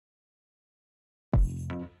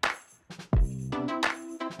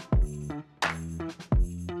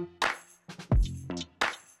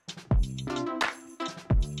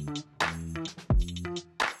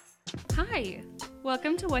Hi,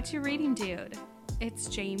 welcome to What You Reading, Dude. It's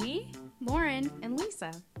Jamie, Lauren, and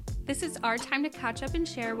Lisa. This is our time to catch up and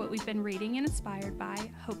share what we've been reading and inspired by,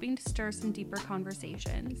 hoping to stir some deeper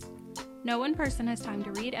conversations. No one person has time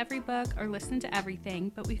to read every book or listen to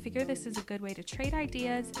everything, but we figure this is a good way to trade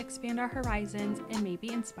ideas, expand our horizons, and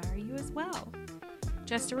maybe inspire you as well.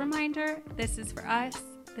 Just a reminder, this is for us,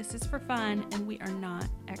 this is for fun, and we are not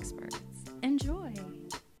experts. Enjoy!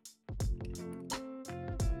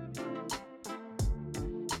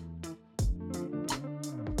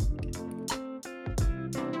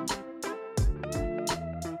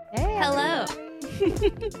 Hey, Hello!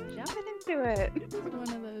 jumping into it.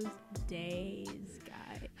 One of those days,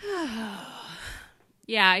 guys.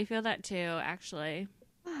 Yeah, I feel that too, actually.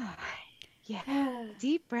 Yeah,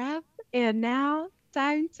 deep breath. And now,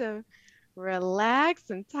 time to relax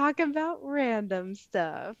and talk about random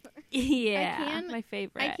stuff. Yeah, my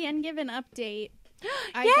favorite. I can give an update.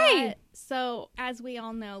 Yay! So, as we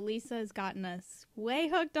all know, Lisa has gotten us way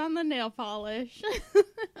hooked on the nail polish.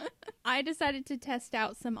 I decided to test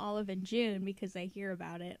out some Olive and June because I hear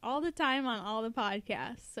about it all the time on all the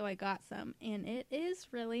podcasts. So I got some, and it is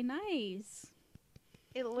really nice.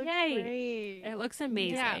 It looks Yay. great. It looks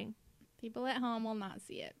amazing. Yeah. People at home will not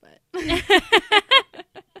see it, but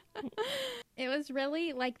it was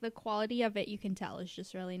really like the quality of it, you can tell, is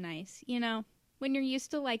just really nice. You know, when you're used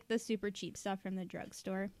to like the super cheap stuff from the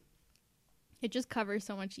drugstore, it just covers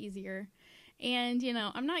so much easier. And, you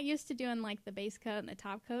know, I'm not used to doing like the base coat and the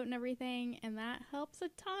top coat and everything, and that helps a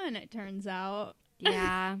ton, it turns out.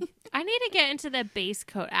 Yeah. I need to get into the base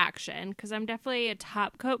coat action because I'm definitely a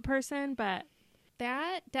top coat person, but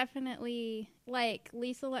That definitely, like,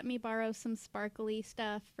 Lisa let me borrow some sparkly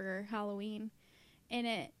stuff for Halloween,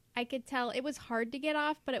 and I could tell it was hard to get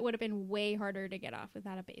off, but it would have been way harder to get off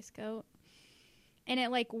without a base coat. And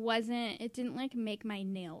it, like, it didn't, like, make my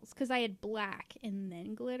nails, because I had black and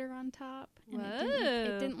then glitter on top, and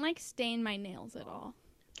it didn't, like, stain my nails at all.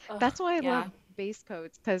 That's why I yeah. love base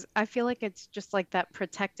coats, because I feel like it's just like that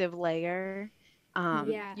protective layer,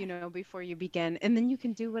 Yeah. you know, before you begin. And then you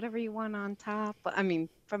can do whatever you want on top. I mean,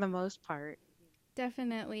 for the most part.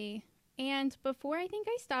 Definitely. And before, I think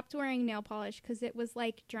I stopped wearing nail polish because it was,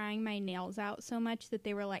 like, drying my nails out so much that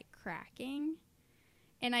they were, like, cracking.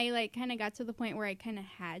 And I, like, kind of got to the point where I kind of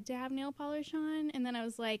had to have nail polish on. And then I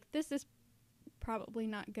was like, this is probably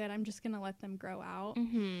not good. I'm just going to let them grow out.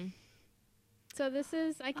 mm-hmm. So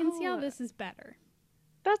I can see how this is better.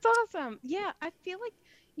 That's awesome. Yeah, I feel like,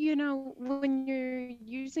 you know, when you're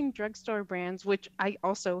using drugstore brands, which I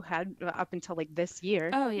also had up until like this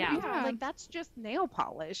year. Oh, yeah. Yeah. Like that's just nail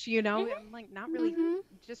polish, you know? I'm like not really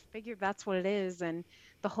just figured that's what it is. And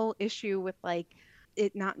the whole issue with like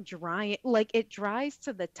it not drying, like it dries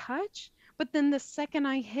to the touch, but then the second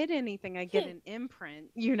I hit anything, I get an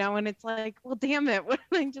imprint, you know? And it's like, well, damn it, what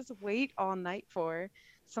did I just wait all night for?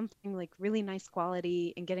 Something like really nice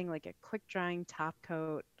quality and getting like a quick drying top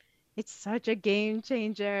coat. It's such a game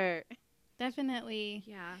changer. Definitely.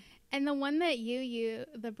 Yeah. And the one that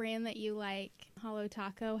the brand that you like, Holo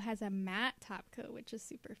Taco, has a matte top coat, which is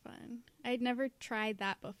super fun. I'd never tried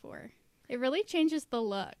that before. It really changes the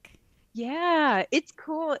look. Yeah, it's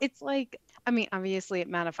cool. It's like, I mean, obviously it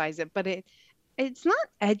mattifies it, but it's not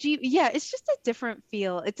edgy. Yeah, it's just a different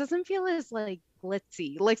feel. It doesn't feel as like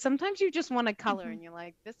glitzy. Like sometimes you just want to color and you're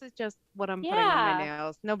like, this is just what I'm putting on my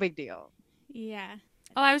nails. No big deal. Yeah.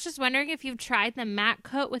 Oh, I was just wondering if you've tried the matte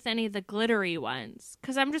coat with any of the glittery ones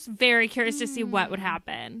because I'm just very curious to see what would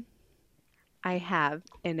happen. I have,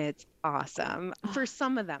 and it's awesome for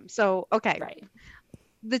some of them. So, okay. Right.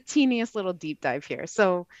 The teeniest little deep dive here.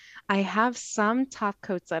 So I have some top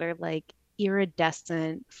coats that are like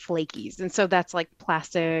iridescent flakies. And so that's like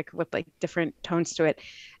plastic with like different tones to it.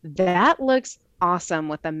 That looks awesome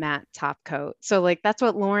with a matte top coat. So like that's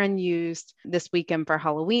what Lauren used this weekend for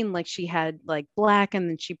Halloween. Like she had like black and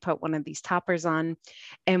then she put one of these toppers on.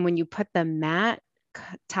 And when you put the matte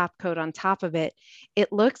top coat on top of it,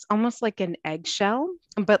 it looks almost like an eggshell,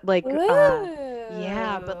 but like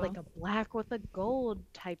yeah, but like a black with a gold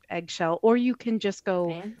type eggshell, or you can just go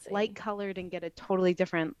Fancy. light colored and get a totally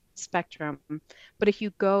different spectrum. But if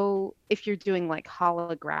you're doing like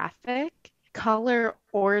holographic color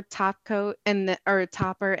or top coat or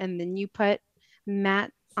topper, and then you put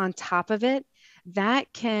matte on top of it,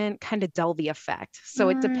 that can kind of dull the effect. So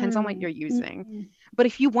it depends on what you're using. But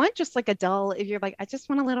if you want just like if you're like, I just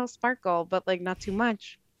want a little sparkle, but like not too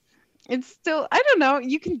much, It's still, I don't know,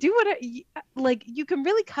 you can do what like you can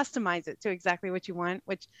really customize it to exactly what you want,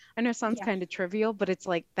 which I know sounds Yeah. kind of trivial, but it's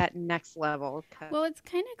like that next level. Well, it's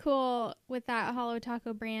kind of cool with that Holo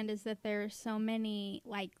Taco brand is that there's so many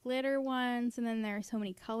like glitter ones and then there are so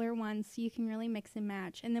many color ones, so you can really mix and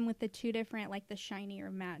match. And then with the two different like the shiny or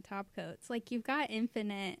matte top coats, like you've got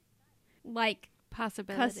infinite like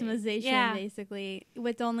Possibility. customization basically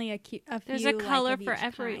with only a few. There's a color like, of for each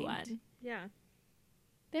everyone. kind. Yeah.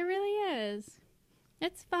 There really is.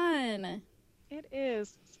 It's fun. It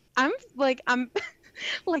is. I'm like,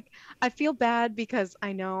 like, I feel bad because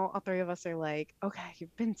I know all three of us are like, okay,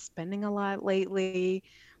 you've been spending a lot lately,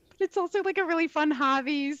 but it's also like a really fun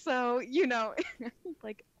hobby. So,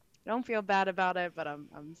 like, I don't feel bad about it, but I'm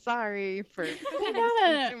sorry for pushing this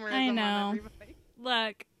consumerism I on know. everybody.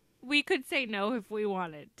 Look, we could say no if we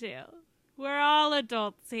wanted to. We're all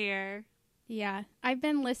adults here. Yeah, I've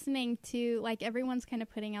been listening to, like, everyone's kind of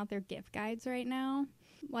putting out their gift guides right now,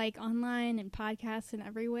 like online and podcasts and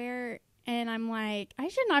everywhere. And I'm like, I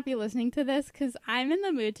should not be listening to this because I'm in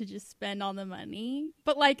the mood to just spend all the money.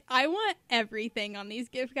 But, like, I want everything on these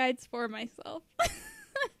gift guides for myself.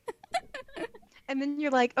 And then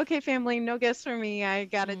you're like, okay, family, no gifts for me. I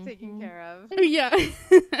got it taken care of. Yeah.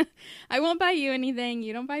 I won't buy you anything.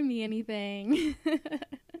 You don't buy me anything.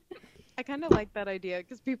 I kind of like that idea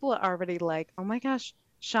because people are already like, oh my gosh,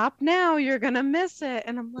 shop now, you're going to miss it.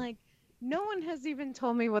 And I'm like, no one has even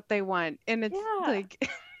told me what they want. And it's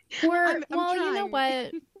like, Or, I'm well, you know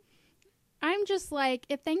trying. what? I'm just like,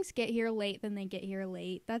 if things get here late, then they get here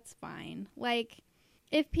late. That's fine. Like,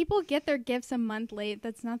 if people get their gifts a month late,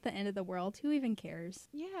 that's not the end of the world. Who even cares?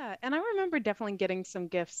 Yeah. And I remember definitely getting some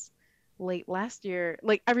gifts late last year.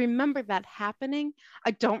 Like, I remember that happening.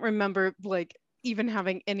 I don't remember, like, even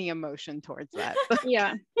having any emotion towards that.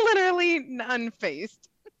 Yeah. Literally unfazed.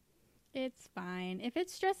 It's fine. If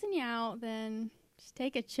it's stressing you out, then just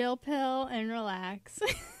take a chill pill and relax.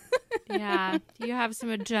 Yeah, you have some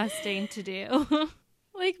adjusting to do.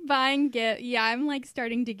 Like buying gift. Yeah, I'm like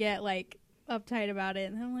starting to get like uptight about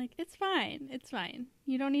it. And I'm like, it's fine. It's fine.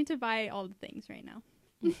 You don't need to buy all the things right now.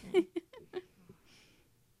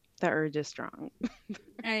 The urge is strong.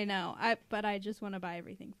 I know. But I just want to buy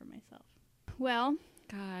everything for myself. Well,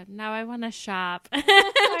 God, now I want to shop.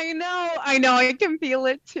 I know. I can feel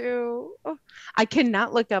it too. Oh, I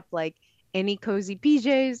cannot look up like any cozy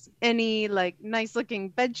PJs, any like nice looking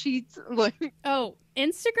bed sheets. Like, oh,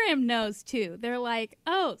 Instagram knows too. They're like,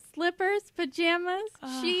 oh, slippers, pajamas,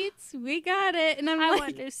 Ugh. sheets, we got it. And I'm I like,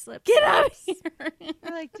 want new slips. get out of here.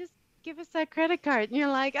 they're like, just give us that credit card. And you're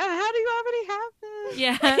like, oh, how do you already have this?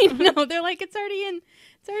 Yeah. I know. They're like, it's already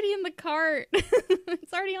in the cart.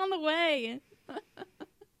 It's already on the way.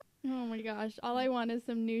 Oh my gosh. All I want is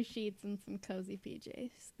some new sheets and some cozy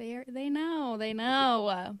PJs. They know. I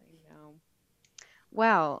know.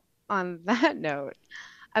 Well, on that note,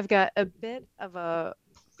 I've got a bit of a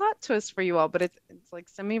plot twist for you all, but it's like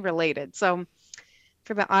semi-related. So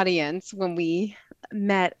for the audience, when we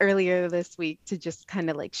met earlier this week to just kind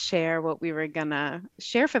of like share what we were gonna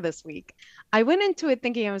share for this week, I went into it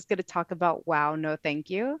thinking I was gonna talk about wow, no thank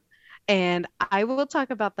you. And I will talk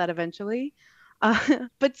about that eventually.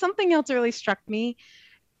 But something else really struck me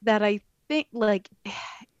that I think like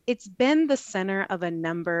it's been the center of a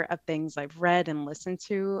number of things I've read and listened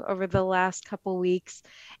to over the last couple weeks.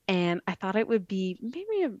 And I thought it would be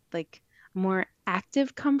maybe a like more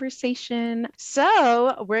active conversation.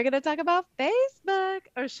 So we're going to talk about Facebook,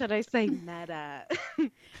 or should I say Meta?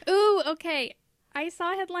 Ooh, okay. I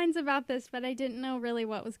saw headlines about this, but I didn't know really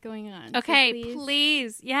what was going on. So Okay,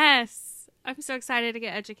 please. Yes. I'm so excited to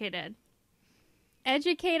get educated.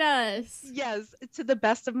 educate us. Yes, to the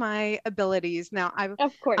best of my abilities. Now, I've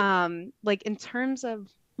Of course. like in terms of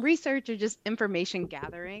research or just information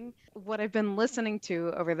gathering, what I've been listening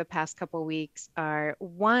to over the past couple weeks are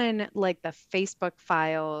one, like the Facebook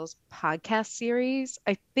Files podcast series.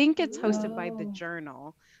 I think it's hosted by the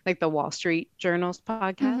Journal, like the Wall Street Journal's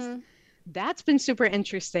podcast. Mhm. That's been super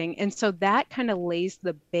interesting. And so that kind of lays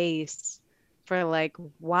the base for like,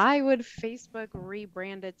 why would Facebook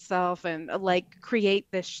rebrand itself and like create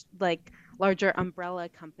this like larger umbrella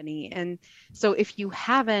company? And so if you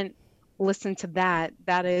haven't listened to that,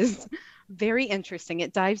 that is very interesting.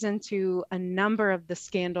 It dives into a number of the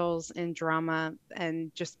scandals and drama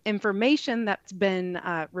and just information that's been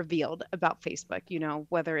revealed about Facebook, you know,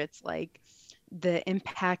 whether it's like the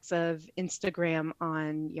impacts of Instagram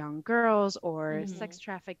on young girls or sex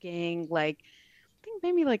trafficking, like I think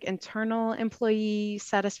maybe like internal employee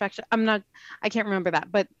satisfaction. I can't remember that,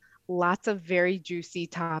 but lots of very juicy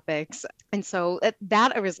topics. And so at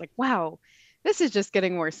that I was like, wow, this is just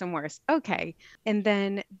getting worse and worse. Okay. And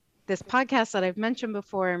then this podcast that I've mentioned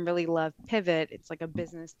before and really love, Pivot, it's like a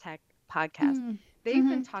business tech podcast. They've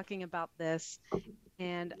been talking about this.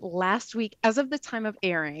 And last week, as of the time of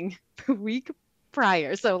airing, the week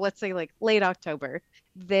prior, so let's say like late October,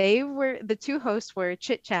 the two hosts were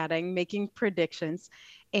chit-chatting, making predictions,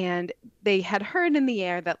 and they had heard in the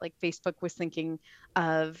air that like Facebook was thinking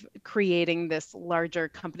of creating this larger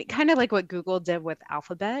company, kind of like what Google did with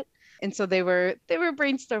Alphabet. And so they were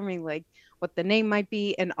brainstorming like what the name might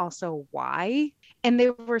be and also why. And they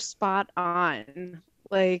were spot on.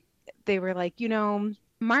 Like they were like,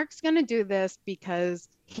 Mark's going to do this because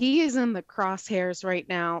he is in the crosshairs right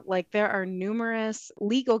now. Like there are numerous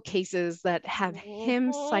legal cases that have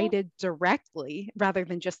him cited directly rather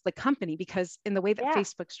than just the company, because in the way that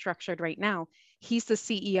Facebook's structured right now, he's the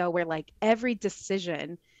CEO where like every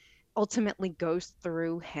decision ultimately goes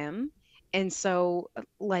through him. And so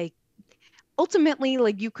like ultimately,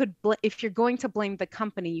 like you could if you're going to blame the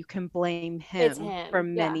company, you can blame him for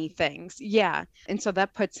many things. Yeah. And so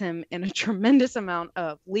that puts him in a tremendous amount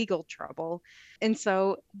of legal trouble. And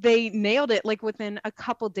so they nailed it like within a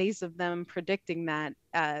couple days of them predicting that.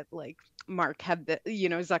 Like Mark had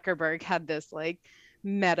Zuckerberg had this like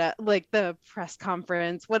Meta, like the press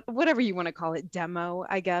conference, whatever you want to call it, demo,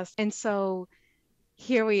 I guess. And so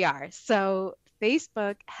here we are. So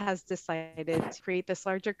Facebook has decided to create this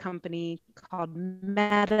larger company called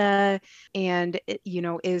Meta, and it,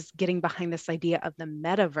 is getting behind this idea of the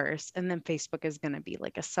metaverse. And then Facebook is going to be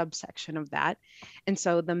like a subsection of that. And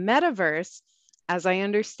so the metaverse, as I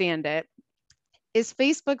understand it, is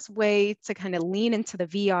Facebook's way to kind of lean into the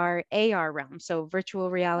VR, AR realm. So virtual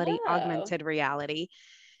reality, augmented reality.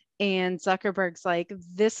 And Zuckerberg's like,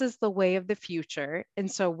 this is the way of the future.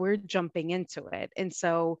 And so we're jumping into it. And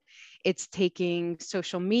so it's taking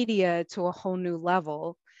social media to a whole new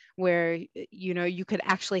level where, you could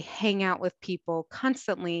actually hang out with people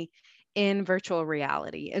constantly in virtual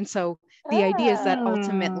reality. And so the idea is that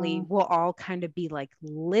ultimately we'll all kind of be like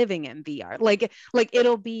living in VR. Like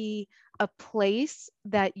it'll be a place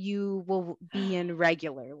that you will be in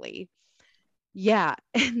regularly. Yeah.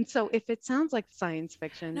 And so if it sounds like science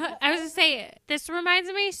fiction. No, I was going to say, this reminds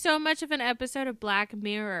me so much of an episode of Black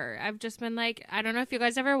Mirror. I've just been like, I don't know if you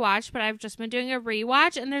guys ever watched, but I've just been doing a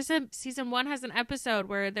rewatch. And there's season 1 has an episode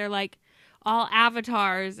where they're like all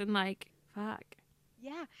avatars and like, fuck.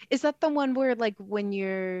 Yeah. Is that the one where like when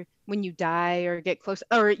you die or get close,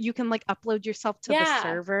 or you can like upload yourself to the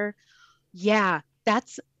server? Yeah.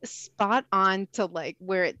 That's spot on to like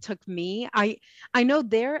where it took me. I know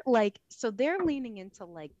they're like, so they're leaning into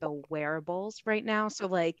like the wearables right now. So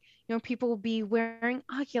like, people will be wearing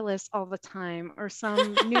Oculus all the time or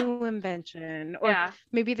some new invention, or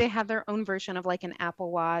maybe they have their own version of like an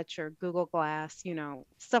Apple Watch or Google Glass,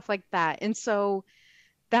 stuff like that. And so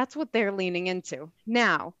that's what they're leaning into.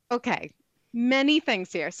 Now, okay, many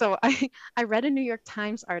things here. So I read a New York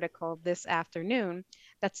Times article this afternoon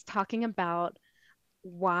that's talking about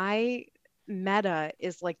why Meta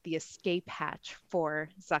is like the escape hatch for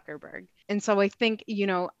Zuckerberg. And so I think,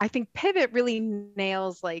 Pivot really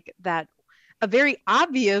nails like that, a very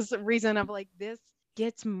obvious reason of like this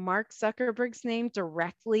gets Mark Zuckerberg's name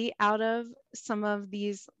directly out of some of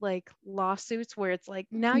these like lawsuits where it's like,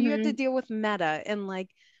 now you have to deal with Meta, and like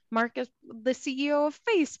Mark is the CEO of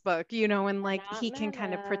Facebook, and like he can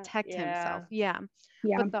kind of protect himself. Yeah.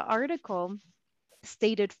 But the article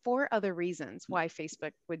stated 4 other reasons why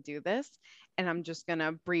Facebook would do this. And I'm just going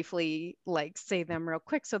to briefly like say them real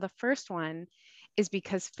quick. So the first one is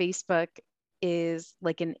because Facebook is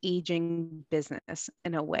like an aging business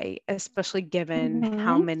in a way, especially given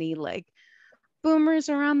how many like boomers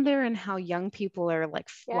are on there and how young people are like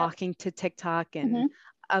flocking to TikTok and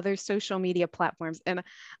other social media platforms. And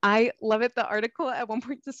I love it. The article at one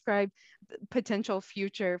point described potential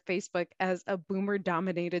future Facebook as a boomer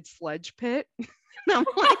dominated sludge pit. And I'm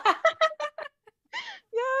like, yeah,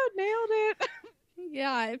 nailed it.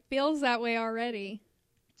 Yeah, it feels that way already.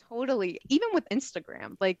 Totally. Even with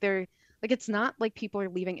Instagram, like it's not like people are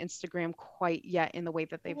leaving Instagram quite yet in the way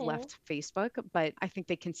that they've left Facebook, but I think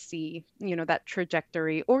they can see, that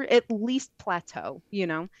trajectory, or at least plateau,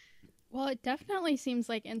 Well, it definitely seems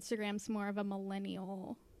like Instagram's more of a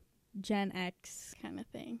millennial Gen X kind of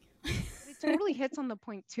thing. It totally hits on the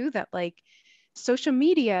point too that like social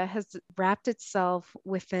media has wrapped itself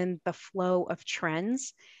within the flow of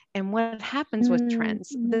trends. And what happens with trends,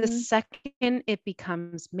 the second it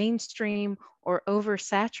becomes mainstream or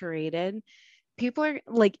oversaturated, people are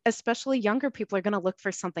like, especially younger people, are going to look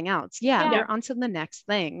for something else. They're onto the next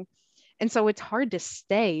thing. And so it's hard to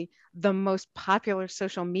stay the most popular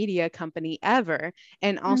social media company ever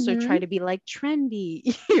and also try to be like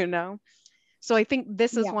trendy, So I think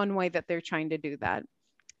this is Yeah. one way that they're trying to do that.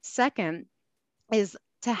 Second is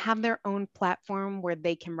to have their own platform where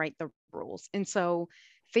they can write the rules. And so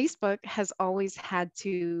Facebook has always had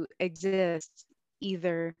to exist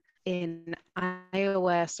either in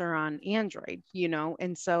iOS or on Android,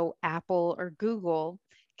 and so Apple or Google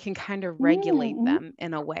can kind of regulate Mm-hmm. them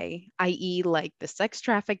in a way, i.e., like the sex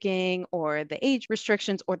trafficking or the age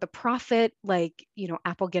restrictions or the profit, like,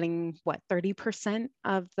 Apple getting what, 30%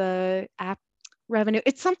 of the app revenue.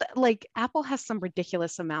 It's something like Apple has some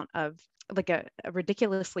ridiculous amount of like a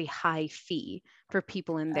ridiculously high fee for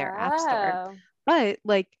people in their app store. Oh. But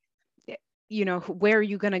like, where are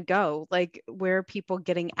you going to go? Like, where are people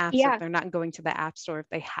getting apps Yeah. if they're not going to the app store if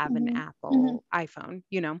they have an Mhm. Apple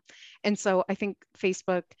iPhone, And so I think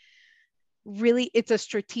Facebook really, it's a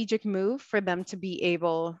strategic move for them to be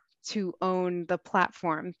able to own the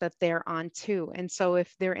platform that they're on too. And so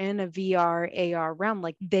if they're in a VR, AR realm,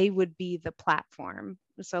 like they would be the platform.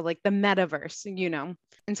 So like the metaverse,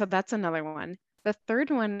 And so that's another one. The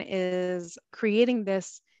third one is creating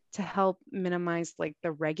this to help minimize like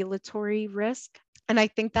the regulatory risk. And I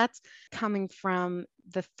think that's coming from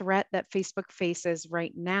the threat that Facebook faces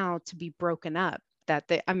right now to be broken up.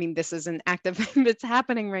 This is an active thing that's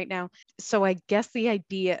happening right now. So I guess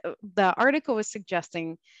the article was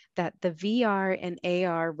suggesting that the VR and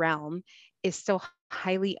AR realm is still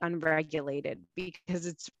highly unregulated because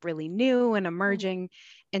it's really new and emerging.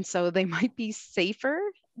 And so they might be safer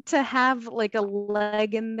to have like a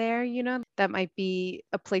leg in there, that might be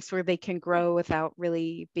a place where they can grow without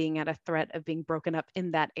really being at a threat of being broken up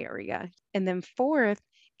in that area. And then fourth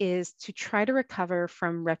is to try to recover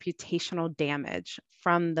from reputational damage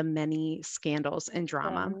from the many scandals and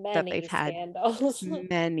drama that they've had. Scandals.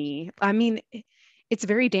 Many. It's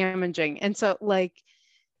very damaging. And so like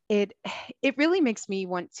it really makes me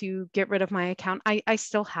want to get rid of my account. I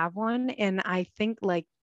still have one, and I think like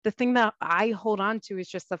the thing that I hold on to is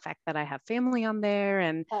just the fact that I have family on there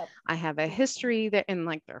and I have a history that in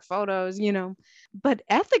like their photos, but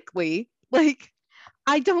ethically, like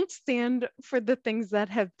I don't stand for the things that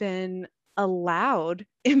have been allowed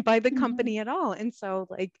by the company at all. And so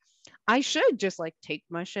like I should just like take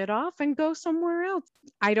my shit off and go somewhere else.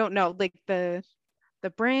 I don't know, like the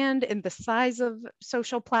brand and the size of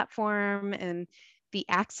social platform and the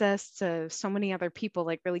access to so many other people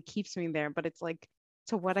like really keeps me there. But it's like,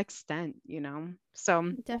 to what extent,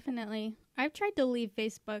 So Definitely. I've tried to leave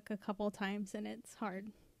Facebook a couple times and it's hard.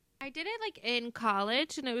 I did it like in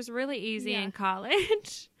college, and it was really easy in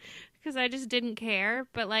college because I just didn't care.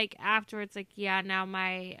 But like afterwards, like, now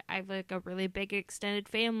I have like a really big extended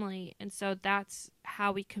family. And so that's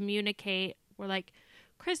how we communicate. We're like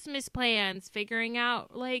Christmas plans, figuring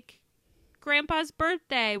out like grandpa's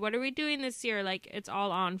birthday. What are we doing this year? Like it's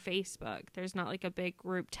all on Facebook. There's not like a big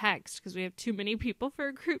group text because we have too many people for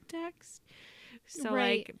a group text. So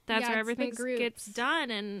like that's where everything gets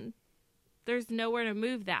done, and there's nowhere to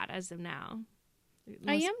move that as of now.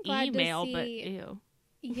 I am glad email, to see, but ew.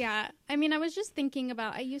 Yeah. I was just thinking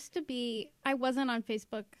about, I wasn't on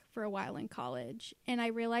Facebook for a while in college, and I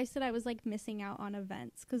realized that I was like missing out on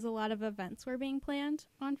events because a lot of events were being planned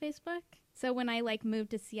on Facebook. So when I like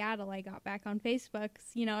moved to Seattle, I got back on Facebook.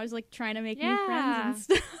 I was like trying to make new friends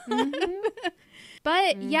and stuff.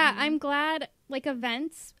 But yeah, I'm glad like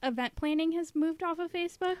event planning has moved off of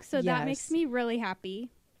Facebook. So that makes me really happy.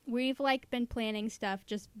 We've like been planning stuff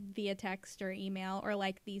just via text or email or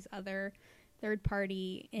like these other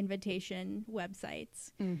third-party invitation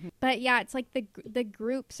websites. But yeah, it's like the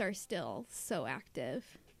groups are still so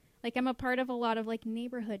active. Like I'm a part of a lot of like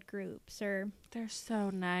neighborhood groups, or they're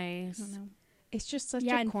so nice. I don't know. It's just such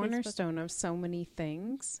a cornerstone of so many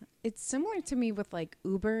things. It's similar to me with like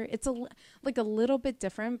Uber. It's a little bit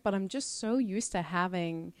different, but I'm just so used to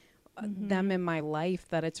having them in my life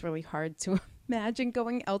that it's really hard to imagine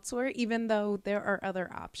going elsewhere, even though there are other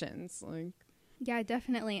options. Like, yeah,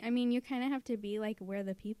 definitely. You kind of have to be like where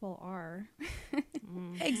the people are.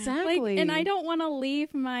 Exactly. And I don't want to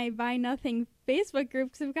leave my Buy Nothing Facebook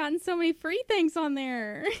group because I've gotten so many free things on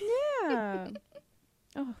there. Yeah.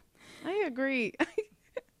 Oh, I agree.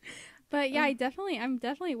 But yeah, I'm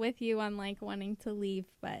definitely with you on like wanting to leave,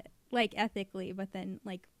 but like ethically, but then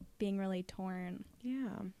like being really torn.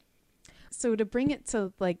 Yeah. So to bring it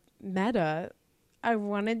to like Meta,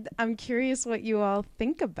 I'm curious what you all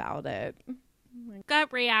think about it.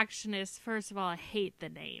 Gut reaction is, first of all, I hate the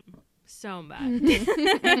name so much.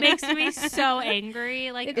 It makes me so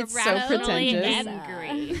angry, like it's irrationally so pretentious.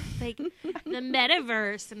 angry. Like the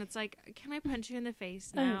metaverse, and it's like, can I punch you in the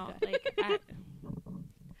face now? Like,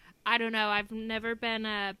 I don't know. I've never been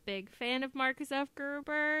a big fan of Mark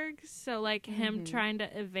Zuckerberg. So, like, him trying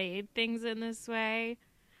to evade things in this way,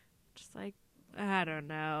 just like, I don't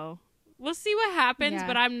know. We'll see what happens,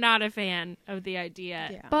 but I'm not a fan of the idea.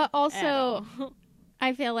 Yeah. But also,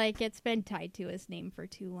 I feel like it's been tied to his name for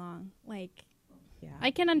too long. Like,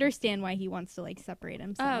 I can understand why he wants to, like, separate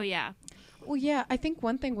himself. Oh, yeah. Well, yeah, I think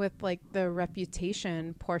one thing with, like, the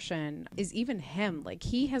reputation portion is even him. Like,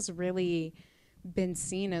 he has really been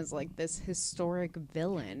seen as, like, this historic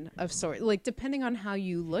villain of sort. Like, depending on how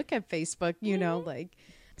you look at Facebook, you know, like,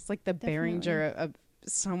 it's like the Behringer of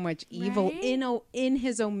so much evil in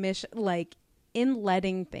his omission, like, in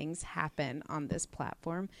letting things happen on this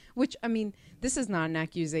platform. Which, I mean, this is not an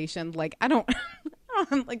accusation. Like, I don't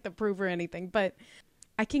like the proof or anything, but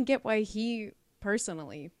I can get why he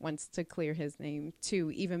personally wants to clear his name too,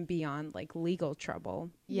 even beyond like legal trouble.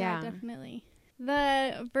 Yeah, definitely.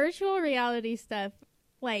 The virtual reality stuff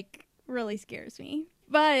like really scares me.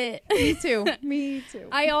 But me too. Me too.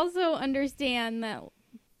 I also understand that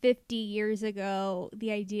 50 years ago,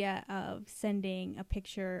 the idea of sending a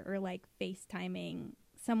picture or like FaceTiming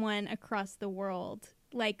someone across the world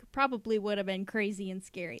like probably would have been crazy and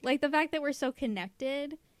scary. Like the fact that we're so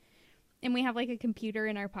connected and we have like a computer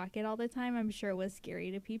in our pocket all the time, I'm sure it was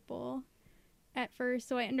scary to people at first.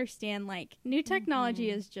 So I understand like new technology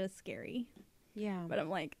is just scary. Yeah. But I'm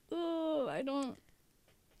like, oh, I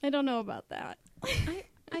don't know about that.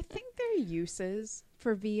 I think there are uses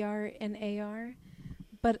for VR and AR,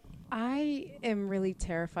 but I am really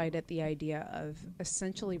terrified at the idea of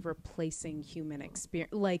essentially replacing human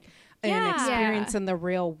experience, like an experience in the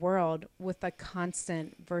real world with a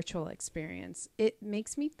constant virtual experience. It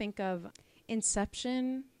makes me think of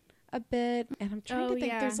Inception a bit, and I'm trying to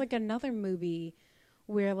think. There's like another movie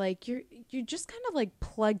where like you're just kind of like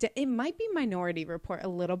plugged in. It might be Minority Report a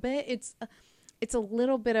little bit. It's a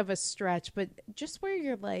little bit of a stretch, but just where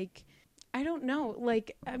you're like, I don't know,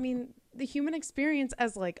 like, I mean, the human experience,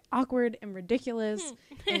 as like awkward and ridiculous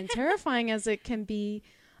and terrifying as it can be,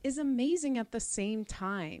 is amazing at the same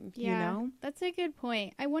time. Yeah, you know, that's a good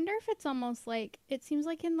point. I wonder if it's almost like, it seems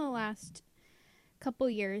like in the last couple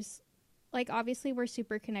years, like obviously we're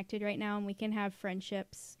super connected right now and we can have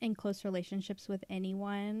friendships and close relationships with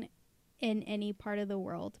anyone in any part of the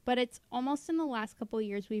world, but it's almost in the last couple of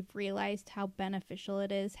years we've realized how beneficial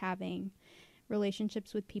it is having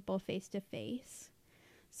relationships with people face to face.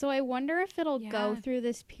 So I wonder if it'll go through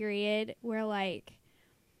this period where like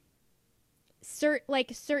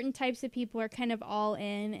certain types of people are kind of all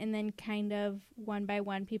in, and then kind of one by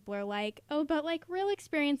one people are like, oh, but like real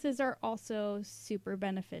experiences are also super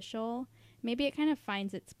beneficial. Maybe it kind of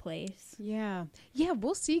finds its place. Yeah,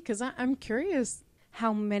 we'll see, because I'm curious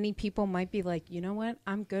how many people might be like, you know what,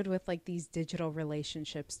 I'm good with like these digital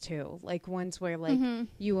relationships too, like ones where like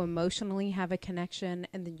you emotionally have a connection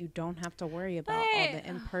and then you don't have to worry about all the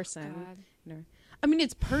in-person. I mean,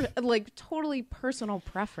 it's like totally personal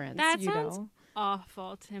preference. That sounds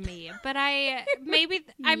awful to me, but I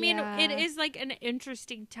mean, it is like an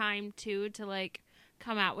interesting time too to like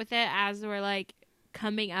come out with it as we're like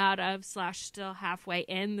coming out of / still halfway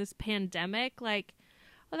in this pandemic. Like,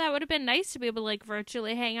 well, that would have been nice to be able to like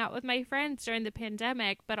virtually hang out with my friends during the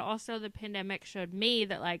pandemic, but also the pandemic showed me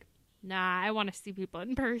that like, nah, I want to see people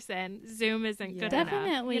in person. Zoom isn't good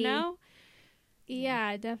enough, you know?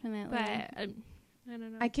 Yeah, definitely. But I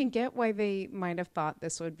don't know. I can get why they might have thought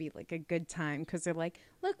this would be like a good time, because they're like,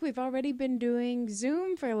 look, we've already been doing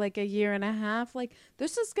Zoom for like a year and a half. Like,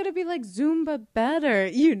 this is going to be like Zoom, but better,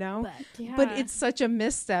 you know? But it's such a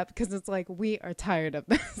misstep, because it's like, we are tired of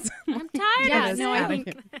this. I'm tired of this. I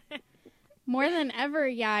think more than ever,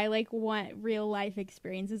 I like want real life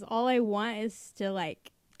experiences. All I want is to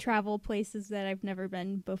like travel places that I've never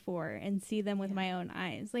been before and see them with my own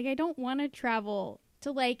eyes. Like, I don't want to travel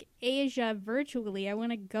to like Asia virtually. I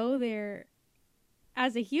want to go there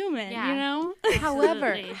as a human, you know?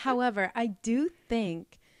 However, I do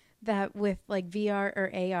think that with like VR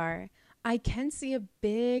or AR, I can see a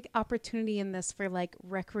big opportunity in this for like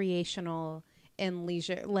recreational and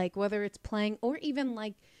leisure, like whether it's playing or even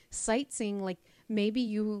like sightseeing. Like maybe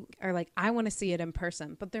you are like, I want to see it in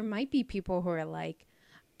person, but there might be people who are like,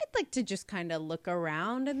 I'd like to just kind of look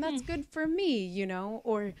around and that's good for me, you know?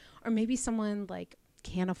 Or maybe someone like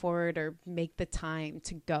can't afford or make the time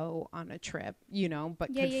to go on a trip, you know,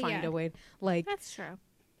 but could find a way. Like, that's true.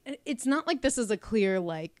 It's not like this is a clear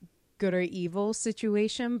like good or evil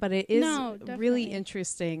situation, but it is really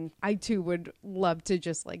interesting. I too would love to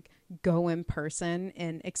just like go in person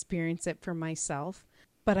and experience it for myself.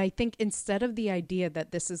 But I think instead of the idea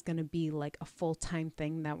that this is going to be like a full-time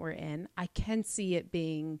thing that we're in, I can see it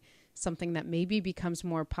being something that maybe becomes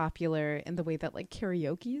more popular in the way that like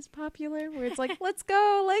karaoke is popular, where it's like, let's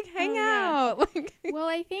go, like hang out. Like, well,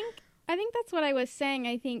 I think that's what I was saying.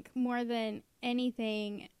 I think more than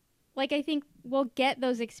anything, like I think we'll get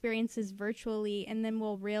those experiences virtually, and then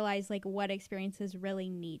we'll realize like what experiences really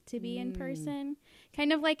need to be in person.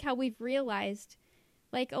 Kind of like how we've realized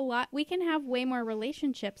like we can have way more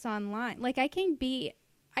relationships online. Like I can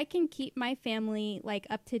keep my family like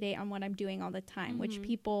up to date on what I'm doing all the time, which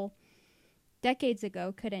people decades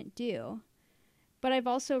ago couldn't do. But I've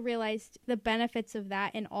also realized the benefits of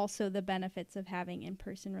that, and also the benefits of having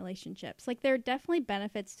in-person relationships. Like there are definitely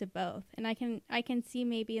benefits to both. And I can see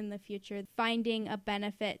maybe in the future finding a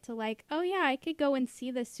benefit to like, oh yeah, I could go and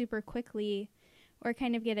see this super quickly, or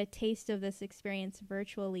kind of get a taste of this experience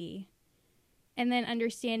virtually. And then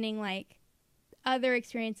understanding like other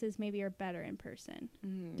experiences maybe are better in person.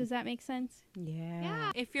 Does that make sense?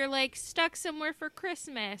 Yeah. If you're like stuck somewhere for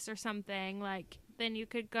Christmas or something, like then you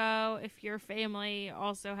could go if your family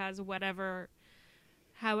also has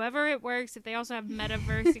however it works. If they also have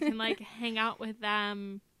metaverse, you can like hang out with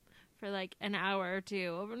them for like an hour or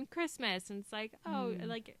two over Christmas. And it's like,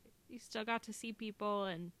 like you still got to see people,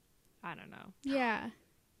 and I don't know. Yeah.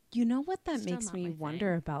 You know what that makes me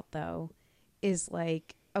wonder about though is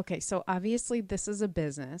like, okay, so obviously this is a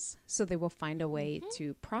business, so they will find a way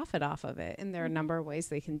to profit off of it. And there are a number of ways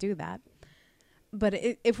they can do that. But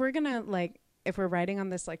if we're writing on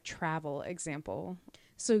this like travel example,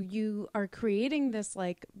 so you are creating this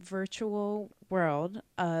like virtual world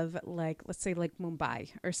of like, let's say like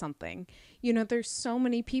Mumbai or something, you know, there's so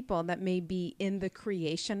many people that may be in the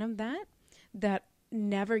creation of that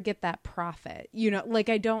never get that profit, you know, like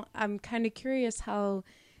I'm kind of curious how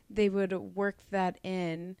they would work that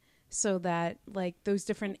in so that like those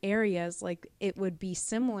different areas, like it would be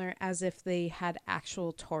similar as if they had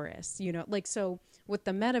actual tourists, you know, like, so with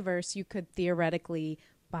the metaverse, you could theoretically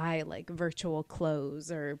buy like virtual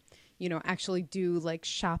clothes or, you know, actually do like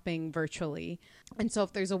shopping virtually. And so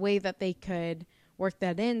if there's a way that they could work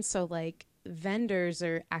that in, so like vendors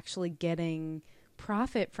are actually getting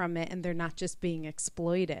profit from it and they're not just being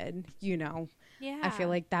exploited, you know. Yeah. I feel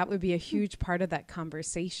like that would be a huge part of that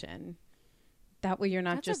conversation. That way you're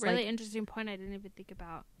not That's just a really like, interesting point I didn't even think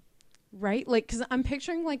about. Right? Like, because I'm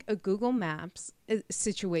picturing like a Google Maps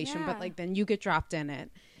situation, but like then you get dropped in it.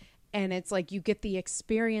 And it's like you get the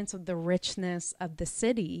experience of the richness of the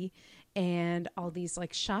city and all these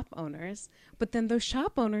like shop owners. But then those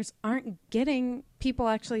shop owners aren't getting people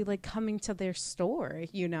actually like coming to their store,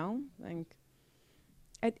 you know? Like,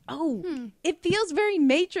 it feels very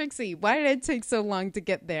Matrixy. Why did it take so long to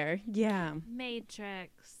get there? Yeah.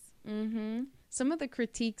 Matrix. Mm-hmm. Some of the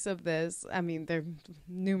critiques of this, I mean, there are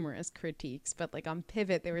numerous critiques, but like on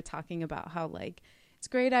Pivot, they were talking about how like, it's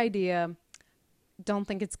a great idea. Don't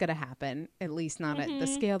think it's going to happen, at least not at the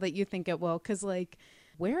scale that you think it will. Because like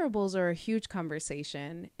wearables are a huge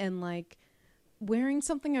conversation, and like wearing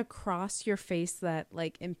something across your face that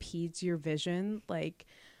like impedes your vision, like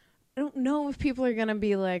I don't know if people are going to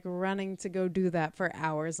be like running to go do that for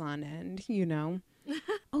hours on end, you know?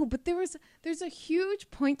 Oh, but there's a huge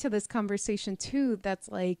point to this conversation too. That's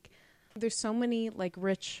like, there's so many like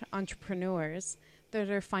rich entrepreneurs that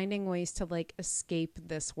are finding ways to like escape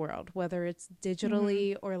this world, whether it's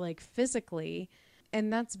digitally or like physically.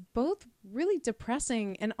 And that's both really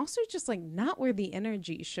depressing and also just like not where the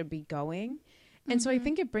energy should be going. And so I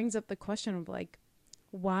think it brings up the question of like,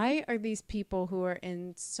 why are these people who are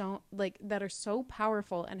in so like that are so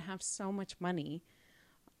powerful and have so much money,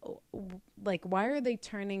 like why are they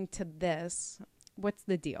turning to this? What's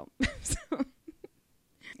the deal? So,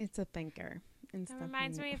 it's a thinker. That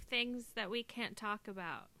reminds me of things that we can't talk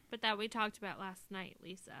about, but that we talked about last night,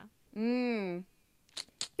 Lisa.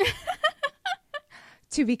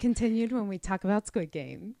 To be continued when we talk about Squid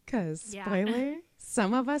Game, because spoiler,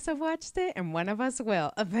 some of us have watched it and one of us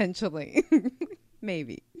will eventually.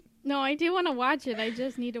 Maybe. No, I do want to watch it. I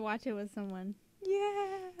just need to watch it with someone.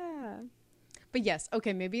 Yeah. But yes,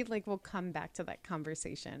 okay, maybe like we'll come back to that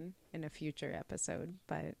conversation in a future episode.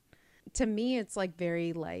 But to me, it's like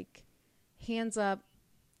very like hands up.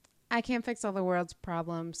 I can't fix all the world's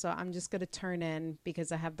problems, so I'm just going to turn in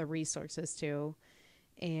because I have the resources to.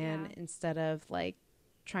 And instead of like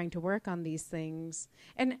trying to work on these things.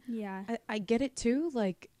 And I get it too.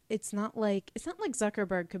 Like, it's not like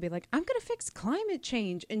Zuckerberg could be like, I'm going to fix climate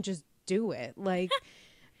change and just do it. Like,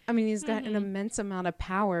 I mean, he's got an immense amount of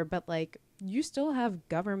power, but like you still have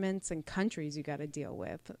governments and countries you got to deal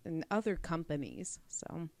with and other companies.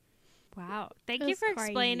 So, wow. Thank you for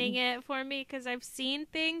explaining it for me, because I've seen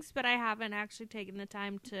things, but I haven't actually taken the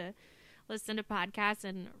time to listen to podcasts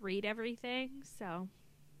and read everything. So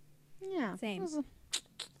Yeah. Same. That was a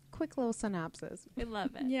quick little synopsis. I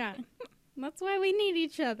love it. Yeah. That's why we need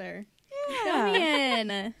each other. Fill Yeah. me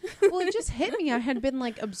in. Well, it just hit me. I had been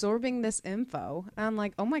like absorbing this info. And I'm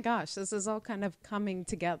like, oh my gosh, this is all kind of coming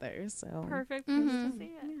together. So Perfect place Mhm. to see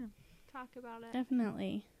it. Yeah. Talk about it.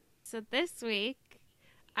 Definitely. So this week,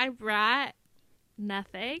 I brought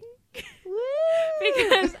nothing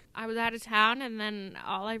because I was out of town, and then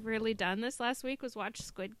all I've really done this last week was watch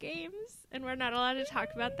Squid Games, and we're not allowed to talk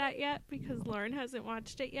about that yet because Lauren hasn't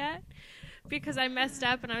watched it yet because I messed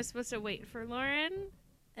up and I was supposed to wait for Lauren,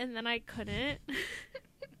 and then I couldn't.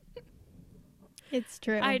 It's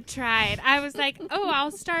true. I tried. I was like, oh,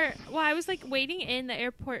 I'll start. Well, I was like waiting in the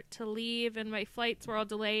airport to leave, and my flights were all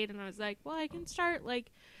delayed, and I was like, well, I can start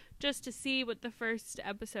like just to see what the first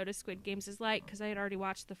episode of Squid Games is like, because I had already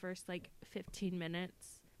watched the first like 15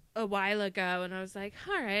 minutes a while ago, and I was like,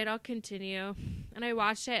 all right, I'll continue. And I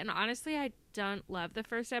watched it, and honestly, I don't love the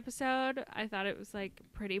first episode. I thought it was like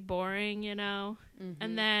pretty boring, you know.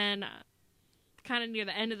 And then kind of near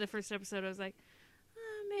the end of the first episode, I was like,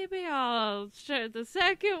 maybe I'll start the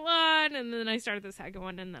second one. And then I started the second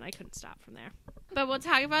one, and then I couldn't stop from there. But we'll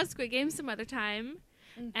talk about Squid Game some other time.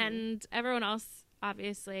 And everyone else,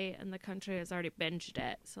 obviously, in the country has already binged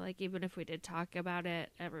it. So, like, even if we did talk about it,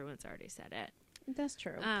 everyone's already said it. That's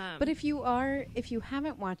true. But if you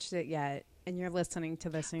haven't watched it yet and you're listening to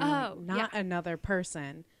this and you're like, not another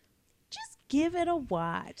person, just give it a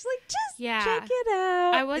watch. Like, just check it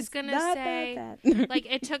out. I was It's gonna not say, that bad. like,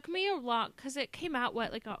 it took me a long, because it came out,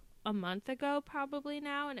 like a month ago probably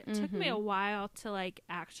now, and it took me a while to, like,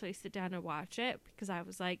 actually sit down and watch it because I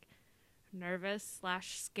was, like, nervous /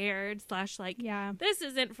 scared / like, yeah. this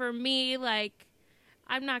isn't for me, like,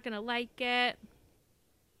 I'm not gonna like it.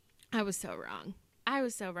 I was so wrong.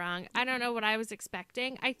 I don't know what I was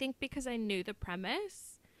expecting. I think because I knew the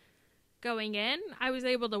premise going in, I was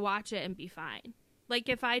able to watch it and be fine. Like,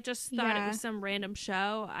 if I just thought it was some random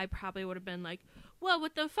show, I probably would have been like, well,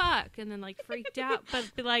 what the fuck? And then, like, freaked out.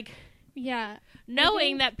 But, like, Yeah.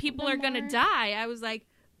 knowing that people are going to die, I was like,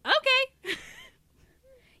 okay.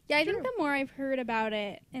 Yeah, I think the more I've heard about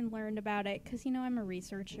it and learned about it, because, you know, I'm a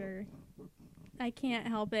researcher. I can't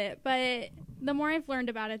help it. But the more I've learned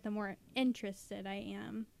about it, the more interested I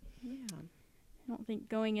am. Yeah. I don't think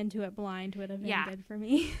going into it blind would have been Yeah. good for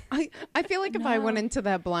me. I feel like if I went No. into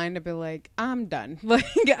that blind, I'd be like, I'm done. Like,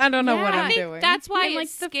 I don't know what Yeah. I'm I think doing. that's why And, it like,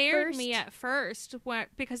 the scared me first- at first,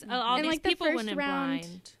 because all And, these like, the people went first in round-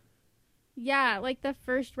 blind. Yeah, like the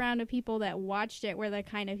first round of people that watched it were the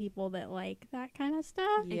kind of people that like that kind of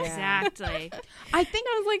stuff. Yeah. Exactly. I think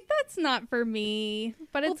I was like, that's not for me.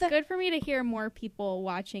 But Well, it's that- good for me to hear more people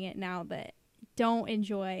watching it now that don't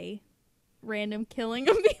enjoy random killing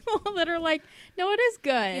of people that are like, no, it is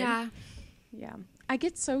good. Yeah. Yeah. I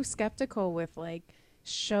get so skeptical with like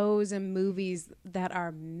shows and movies that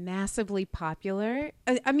are massively popular.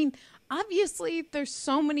 I mean, obviously there's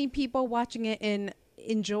so many people watching it and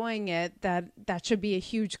enjoying it that should be a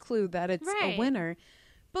huge clue that it's a Right. winner.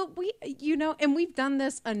 But we, you know, and we've done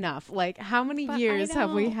this enough. Like, how many But I years have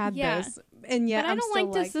we don't- had yeah. this? And yet But I I'm don't still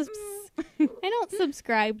like to I don't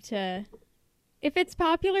subscribe to if it's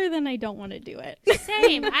popular, then I don't want to do it.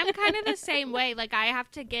 Same. I'm kind of the same way. Like, I have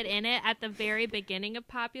to get in it at the very beginning of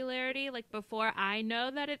popularity, like before I know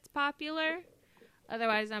that it's popular.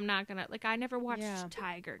 Otherwise, I'm not gonna, like, I never watched Yeah.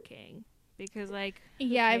 Tiger King because, like, who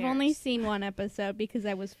Yeah, I've only cares? seen one episode because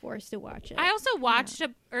I was forced to watch it. I also watched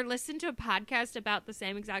or listened to a podcast about the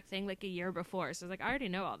same exact thing like a year before. So I was like, I already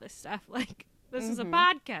know all this stuff. Like, this is a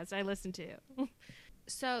podcast I listened to.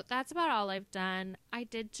 So that's about all I've done. I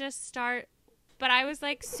did just start, but I was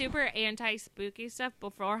like super anti spooky stuff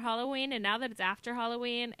before Halloween. And now that it's after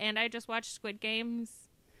Halloween and I just watched Squid Games,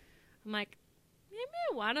 I'm like, maybe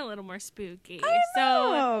I want a little more spooky.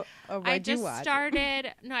 So I just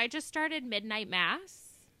started Midnight Mass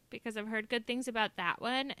because I've heard good things about that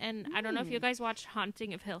one. And I don't know if you guys watched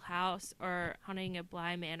Haunting of Hill House or Haunting of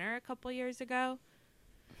Bly Manor a couple years ago.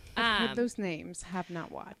 I've heard those names, have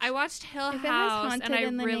not watched. I watched Hill if it has House haunted and I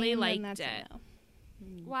in the really name, then liked that's a it. no.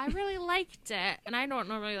 Well, I really liked it, and I don't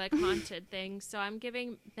normally like haunted things, so I'm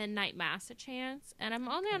giving Midnight Mass a chance. And I'm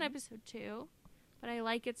only on episode 2, but I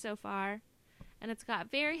like it so far. And it's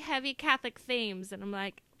got very heavy Catholic themes, and I'm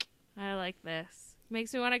like, I like this.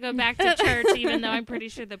 Makes me want to go back to church, even though I'm pretty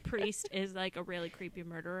sure the priest is like a really creepy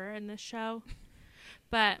murderer in this show.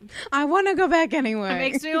 But I want to go back anyway. it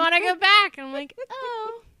makes me want to go back. And I'm like,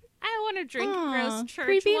 oh, I want to drink Aw, gross church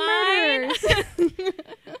creepy wine. murderers.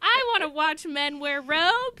 I want to watch men wear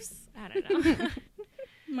robes. I don't know.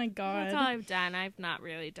 Oh my god. That's all I've done. I've not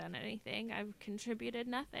really done anything. I've contributed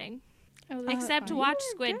nothing Oh, that's except to fine. watch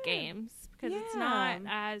You're Squid good. Games because it's Yeah. not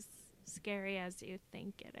as scary as you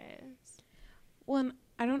think it is. Well,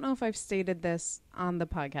 I don't know if I've stated this on the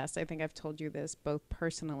podcast. I think I've told you this both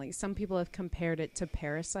personally. Some people have compared it to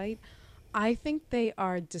Parasite. I think they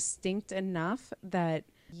are distinct enough that,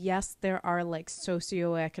 yes, there are like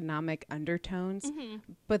socioeconomic undertones,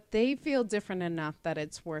 but they feel different enough that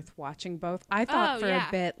it's worth watching both. I thought a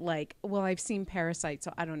bit like, well, I've seen Parasite,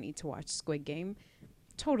 so I don't need to watch Squid Game.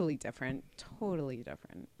 Totally different. Totally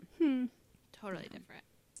different. Totally different.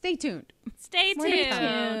 Stay tuned. Stay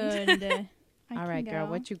tuned. All right, girl,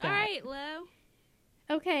 what you got? All right, Lo.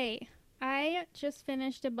 Okay, I just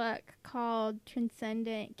finished a book called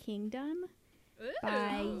Transcendent Kingdom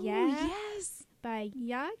by Yaa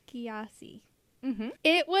Gyasi.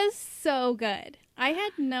 It was so good. I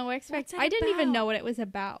had no expectation. I didn't even know what it was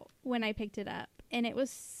about when I picked it up, and it was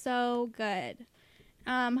so good.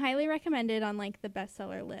 Highly recommended on like the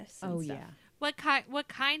bestseller list. And stuff. Yeah. What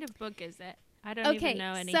kind of book is it? I don't even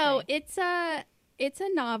know anything. So it's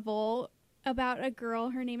a novel about a girl.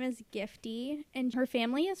 Her name is Gifty, and her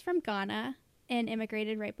family is from Ghana and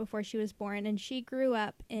immigrated right before she was born, and she grew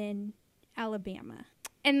up in Alabama.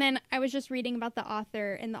 And then I was just reading about the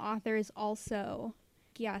author, and the author is also,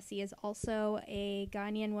 Gyasi is also a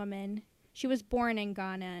Ghanaian woman. She was born in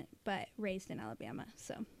Ghana, but raised in Alabama.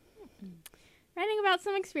 So writing about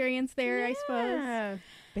some experience there, I suppose.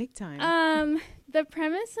 Big time. The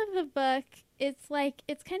premise of the book,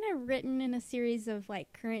 it's kind of written in a series of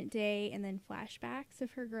like current day and then flashbacks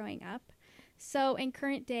of her growing up. So in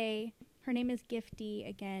current day, her name is Gifty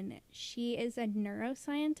again. She is a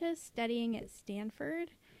neuroscientist studying at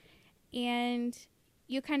Stanford, and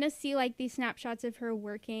you kind of see like these snapshots of her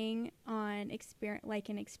working on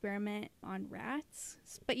an experiment on rats,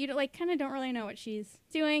 but you don't really know what she's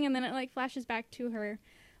doing, and then it like flashes back to her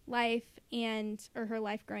life or her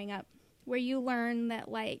life growing up, where you learn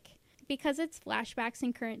that like because it's flashbacks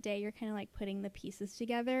in current day, you're kind of like putting the pieces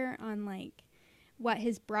together on like what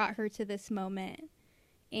has brought her to this moment.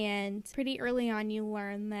 And pretty early on, you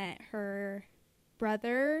learn that her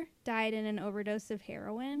brother died in an overdose of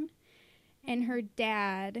heroin, and her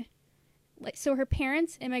dad, so her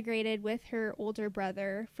parents immigrated with her older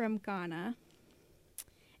brother from Ghana,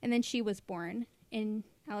 and then she was born in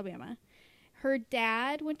Alabama. Her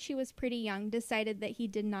dad, when she was pretty young, decided that he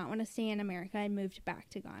did not want to stay in America and moved back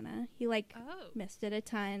to Ghana. He missed it a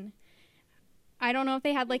ton. I don't know if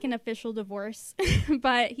they had like an official divorce,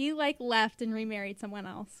 but he like left and remarried someone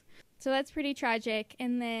else. So that's pretty tragic.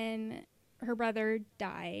 And then her brother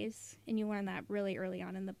dies, and you learn that really early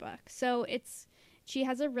on in the book. So she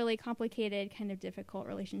has a really complicated, kind of difficult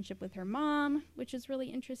relationship with her mom, which is really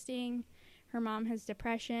interesting. Her mom has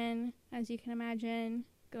depression, as you can imagine,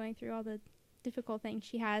 going through all the difficult things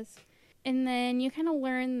she has. And then you kind of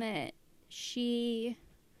learn that she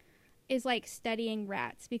is like studying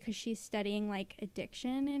rats because she's studying like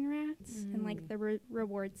addiction in rats and like the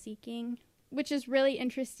reward seeking, which is really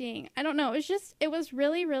interesting. I don't know. It was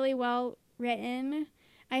really, really well written.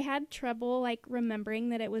 I had trouble like remembering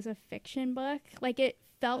that it was a fiction book. Like it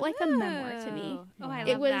felt like a memoir to me. Oh, I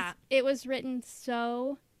love that. It was written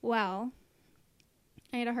so well.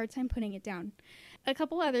 I had a hard time putting it down. A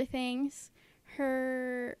couple other things.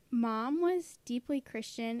 Her mom was deeply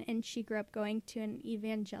Christian, and she grew up going to an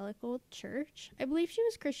evangelical church. I believe she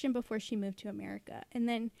was Christian before she moved to America, and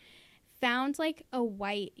then found like a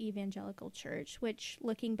white evangelical church, which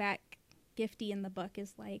looking back, Gifty in the book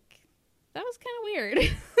is like, that was kind of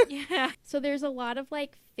weird. Yeah. So there's a lot of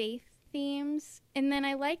like faith themes. And then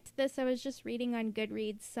I liked this. I was just reading on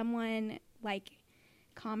Goodreads. Someone like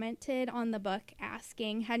commented on the book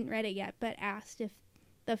hadn't read it yet, but asked if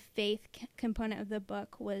the faith component of the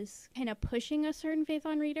book was kind of pushing a certain faith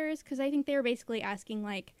on readers, because I think they were basically asking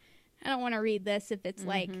like, I don't want to read this if it's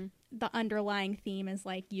like the underlying theme is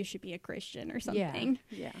like you should be a Christian or something.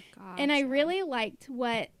 Yeah. Gotcha. And I really liked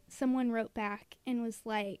what someone wrote back and was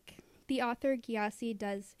like, the author Gyasi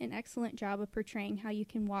does an excellent job of portraying how you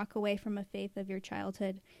can walk away from a faith of your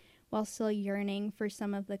childhood while still yearning for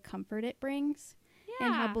some of the comfort it brings,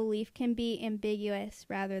 and how belief can be ambiguous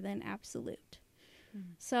rather than absolute.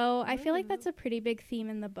 So I feel like that's a pretty big theme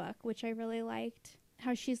in the book, which I really liked.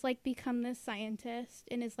 How she's like become this scientist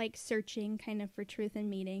and is like searching kind of for truth and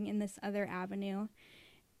meaning in this other avenue.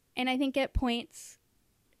 And I think at points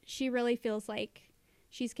she really feels like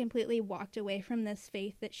she's completely walked away from this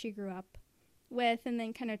faith that she grew up with. And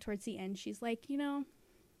then kind of towards the end, she's like, I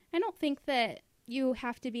don't think that you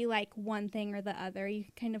have to be like one thing or the other. You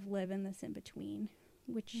can kind of live in this in between,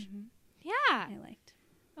 which I liked.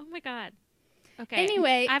 Oh my God. Okay.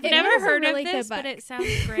 Anyway, I've never heard really of this, but it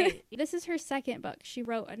sounds great. This is her second book. She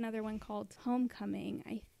wrote another one called Homecoming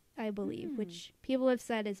I believe, which people have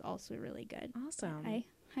said is also really good. Awesome. I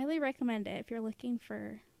highly recommend it if you're looking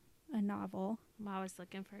for a novel. I'm always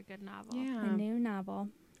looking for a good novel. Yeah. A new novel.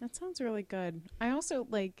 That sounds really good. I also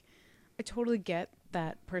I totally get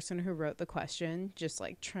that person who wrote the question, just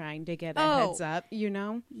like trying to get a heads up, you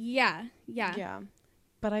know? Yeah.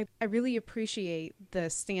 But I really appreciate the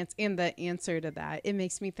stance and the answer to that. It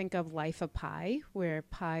makes me think of Life of Pi, where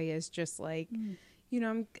Pi is just like, you know,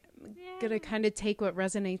 I'm going to kind of take what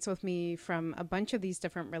resonates with me from a bunch of these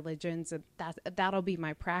different religions, and that'll be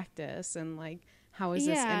my practice. And like, how is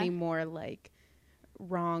this any more like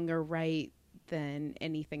wrong or right than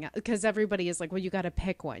anything else? Because everybody is like, well, you got to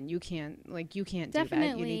pick one. You can't do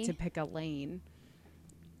that. You need to pick a lane.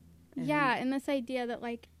 And this idea that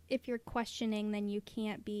like, if you're questioning, then you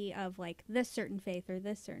can't be of like this certain faith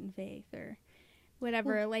or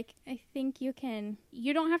whatever. Like, I think you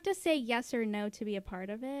don't have to say yes or no to be a part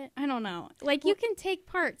of it. I don't know. Like, you can take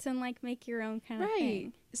parts and like make your own kind of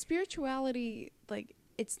thing. Spirituality, like,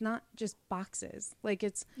 it's not just boxes. Like,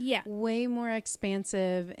 it's way more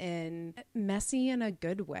expansive and messy in a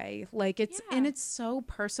good way. Like, and it's so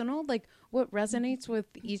personal. Like, what resonates with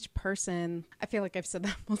each person, I feel like I've said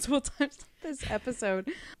that multiple times this episode,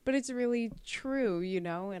 but it's really true, you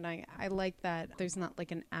know? And I like that there's not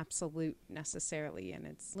like an absolute necessarily, and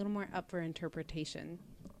it's a little more up for interpretation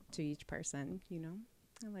to each person, you know?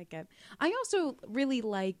 I like it. I also really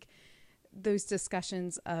like those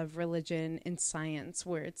discussions of religion and science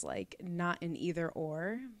where it's like not an either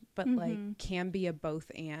or, but like can be a both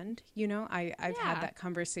and, you know. I've had that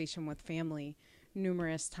conversation with family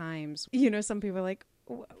numerous times. You know, some people are like,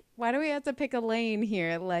 why do we have to pick a lane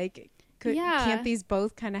here? Like, can't these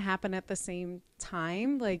both kind of happen at the same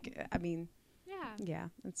time? Like, I mean,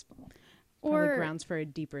 it's probably grounds for a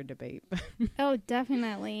deeper debate. Oh,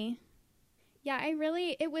 definitely. Yeah, I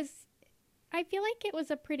feel like it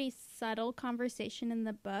was a pretty subtle conversation in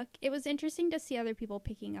the book. It was interesting to see other people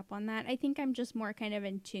picking up on that. I think I'm just more kind of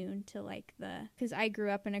in tune to like because I grew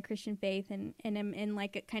up in a Christian faith and am in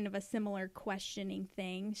like a kind of a similar questioning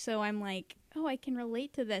thing. So I'm like, oh, I can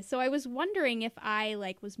relate to this. So I was wondering if I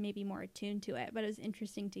like was maybe more attuned to it, but it was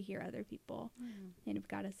interesting to hear other people and have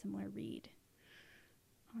got a similar read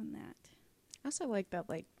on that. I also like that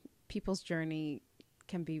like people's journey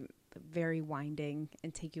can be very winding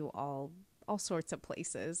and take you all sorts of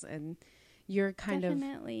places, and you're kind of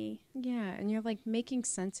and you're like making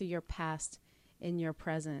sense of your past in your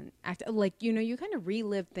present like, you know, you kind of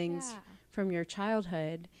relive things from your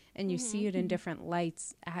childhood, and you see it in different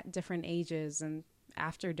lights at different ages and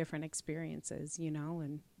after different experiences, you know.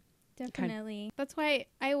 And definitely that's why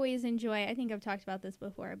I always enjoy, I think I've talked about this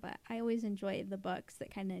before, but I always enjoy the books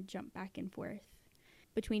that kind of jump back and forth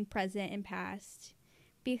between present and past,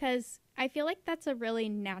 because I feel like that's a really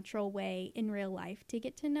natural way in real life to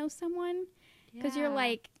get to know someone, because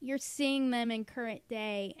you're seeing them in current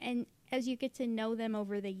day, and as you get to know them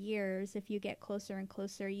over the years, if you get closer and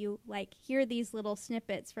closer, you like hear these little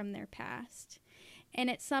snippets from their past, and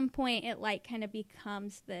at some point it like kind of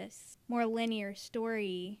becomes this more linear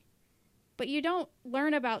story, but you don't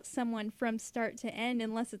learn about someone from start to end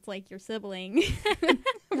unless it's like your sibling.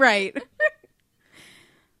 Right.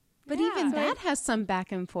 But even that has some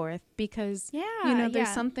back and forth, because, you know, there's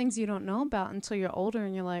some things you don't know about until you're older,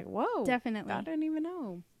 and you're like, whoa, definitely, I didn't even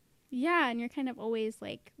know. Yeah, and you're kind of always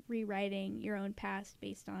like rewriting your own past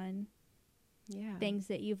based on things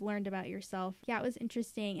that you've learned about yourself. Yeah, it was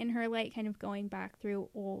interesting. And her like kind of going back through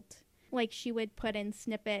old, like she would put in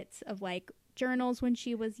snippets of like journals when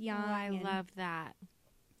she was young. Oh, I love that.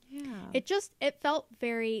 Yeah. It felt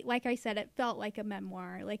very, like I said, it felt like a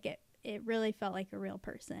memoir. Like it really felt like a real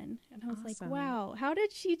person. And I was like, wow, how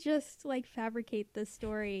did she just like fabricate this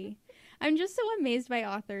story? I'm just so amazed by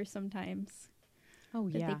authors sometimes. Oh,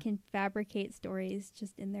 that they can fabricate stories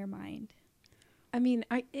just in their mind. I mean,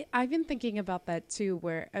 I've been thinking about that too,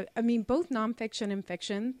 where, I mean, both nonfiction and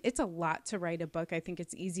fiction, it's a lot to write a book. I think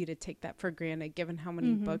it's easy to take that for granted given how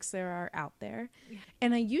many books there are out there. Yeah.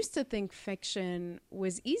 And I used to think fiction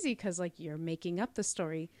was easy because like you're making up the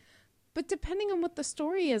story. But depending on what the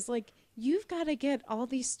story is, like, you've got to get all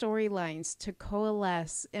these storylines to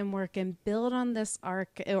coalesce and work and build on this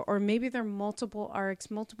arc, or maybe there are multiple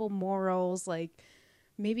arcs, multiple morals, like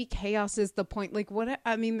maybe chaos is the point. Like,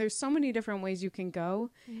 I mean, there's so many different ways you can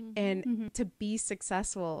go. And to be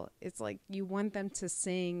successful, it's like you want them to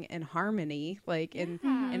sing in harmony, like in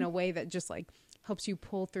a way that just like helps you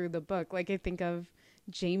pull through the book. Like I think of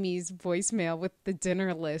Jamie's voicemail with the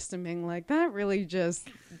dinner list and being like, that really just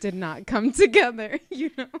did not come together,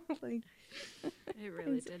 you know? Like, it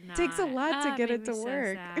really did not. It takes a lot to get it to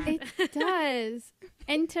work. It does.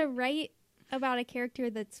 And to write about a character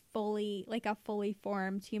that's fully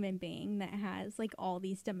formed human being that has like all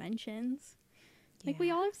these dimensions. Like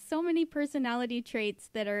we all have so many personality traits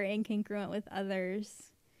that are incongruent with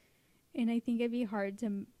others. And I think it'd be hard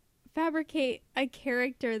to fabricate a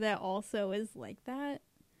character that also is like that.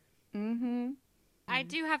 Mm-hmm. I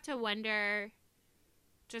do have to wonder,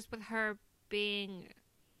 just with her being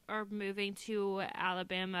or moving to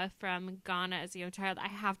Alabama from Ghana as a young child, I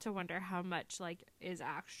have to wonder how much like is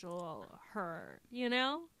actual her, you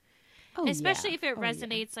know? Oh, especially yeah. if it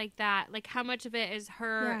resonates like that. Like how much of it is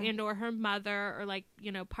her Yeah. and or her mother, or like,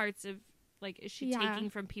 you know, parts of like is she taking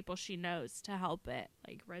from people she knows to help it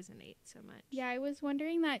like resonate so much? Yeah, I was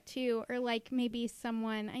wondering that too. Or like maybe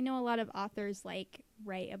someone, I know a lot of authors like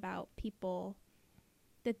write about people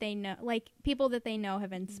that they know, like people that they know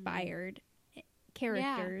have inspired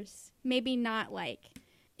characters. Maybe not like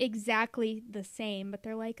exactly the same, but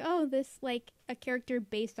they're like, oh, this like a character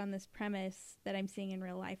based on this premise that I'm seeing in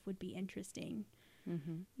real life would be interesting.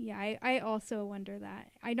 Mm-hmm. Yeah, I also wonder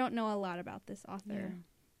that. I don't know a lot about this author, Yeah.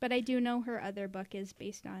 but I do know her other book is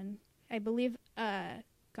based on, I believe, a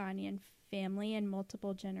Ghanaian family and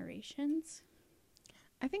multiple generations.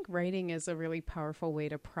 I think writing is a really powerful way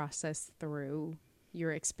to process through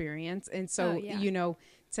your experience. And so, you know,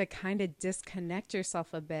 to kind of disconnect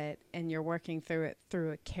yourself a bit, and you're working through it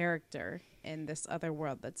through a character in this other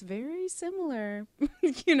world that's very similar,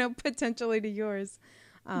 you know, potentially to yours.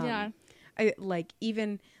 I like,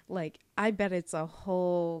 even like, I bet it's a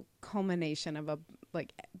whole culmination of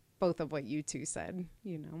like both of what you two said,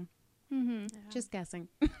 you know. Mm-hmm. Just guessing.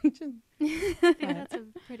 That's a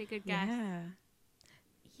pretty good guess.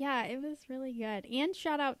 Yeah, it was really good. And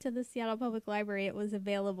shout out to the Seattle Public Library. It was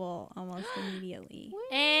available almost immediately.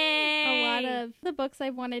 Hey! A lot of the books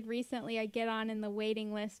I've wanted recently, I get on and the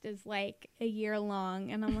waiting list is like a year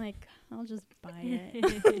long. And I'm like, I'll just buy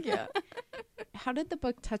it. Yeah. How did the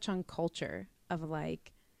book touch on culture of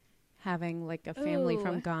like having like a family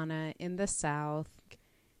from Ghana in the South?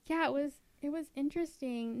 Yeah, it was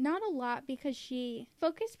interesting. Not a lot because she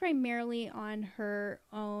focused primarily on her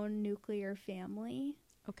own nuclear family.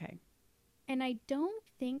 Okay. And I don't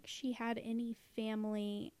think she had any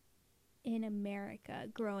family in America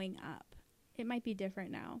growing up. It might be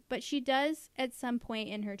different now. But she does, at some point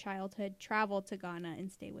in her childhood, travel to Ghana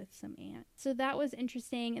and stay with some aunts. So that was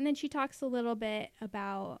interesting. And then she talks a little bit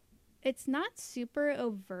about, it's not super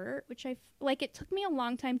overt, which like it took me a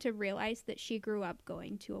long time to realize that she grew up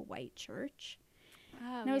going to a white church.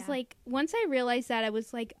 Oh, And I was like, once I realized that, I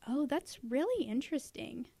was like, oh, that's really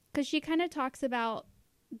interesting. Because she kind of talks about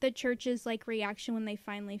the church's like reaction when they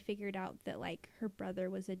finally figured out that like her brother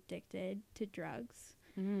was addicted to drugs.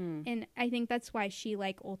 And I think that's why she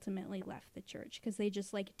like ultimately left the church, because they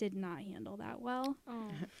just like did not handle that well.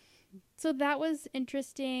 So that was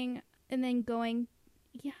interesting. And then I feel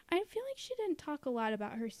like she didn't talk a lot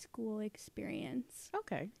about her school experience.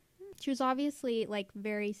 Okay. She was obviously like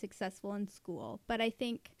very successful in school, but I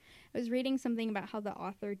think I was reading something about how the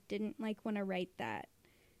author didn't like want to write that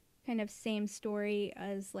kind of same story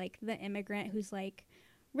as like the immigrant who's like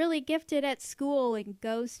really gifted at school and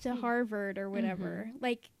goes to Harvard or whatever.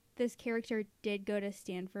 Like this character did go to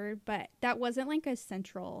Stanford, but that wasn't like a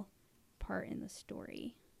central part in the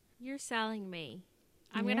story. You're selling me.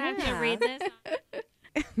 I'm going to have to read this.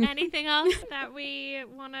 Anything else that we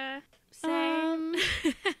want to say?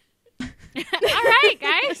 All right,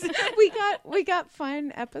 guys. we got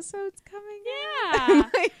fun episodes coming. Yeah.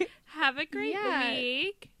 Have a great Yeah.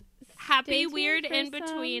 week. Happy tuned weird for in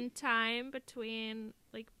between time between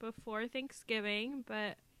like before Thanksgiving,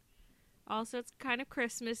 but also it's kind of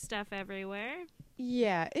Christmas stuff everywhere.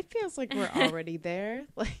 Yeah, it feels like we're already there.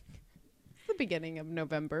 Like it's the beginning of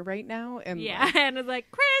November right now, and Yeah, and it's like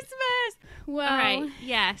Christmas. Well, All right.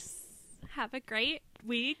 Yes. Have a great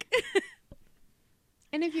week.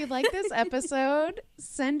 and if you like this episode,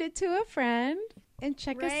 send it to a friend and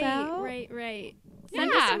check us out. Right. Send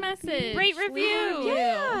us Yeah. a message. Rate, We review. love you.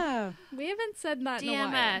 Yeah. We haven't said that in a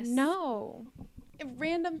DM while. us. No.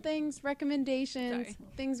 Random things, recommendations, Sorry.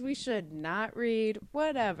 things we should not read,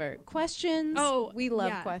 whatever. Questions. Oh, we love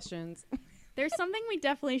yeah. questions. There's something we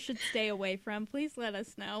definitely should stay away from. Please let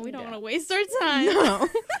us know. We don't Yeah. want to waste our time. No.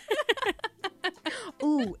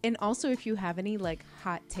 Ooh, and also if you have any like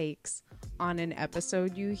hot takes on an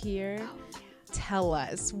episode you hear, tell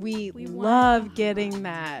us. We We love want- getting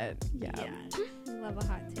that. Yeah. Love a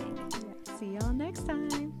hot take. See y'all next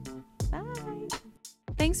time. Bye.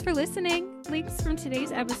 Thanks for listening. Links from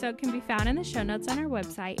today's episode can be found in the show notes on our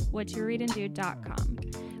website, whatyoureadandddo.com.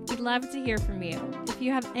 We'd love to hear from you. If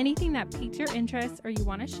you have anything that piqued your interest or you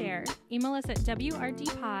want to share, email us at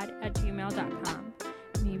wrdpod@gmail.com.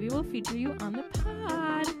 Maybe maybe we'll feature you on the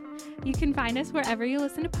pod. You can find us wherever you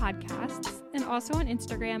listen to podcasts and also on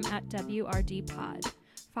Instagram at WRDpod.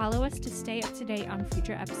 Follow us to stay up to date on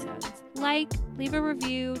future episodes. Leave a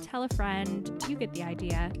review, tell a friend. You get the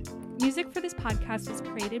idea. Music for this podcast was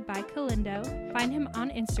created by Kalindo. Find him on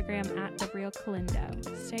Instagram at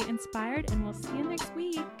TheRealKalindo. Stay inspired, and we'll see you next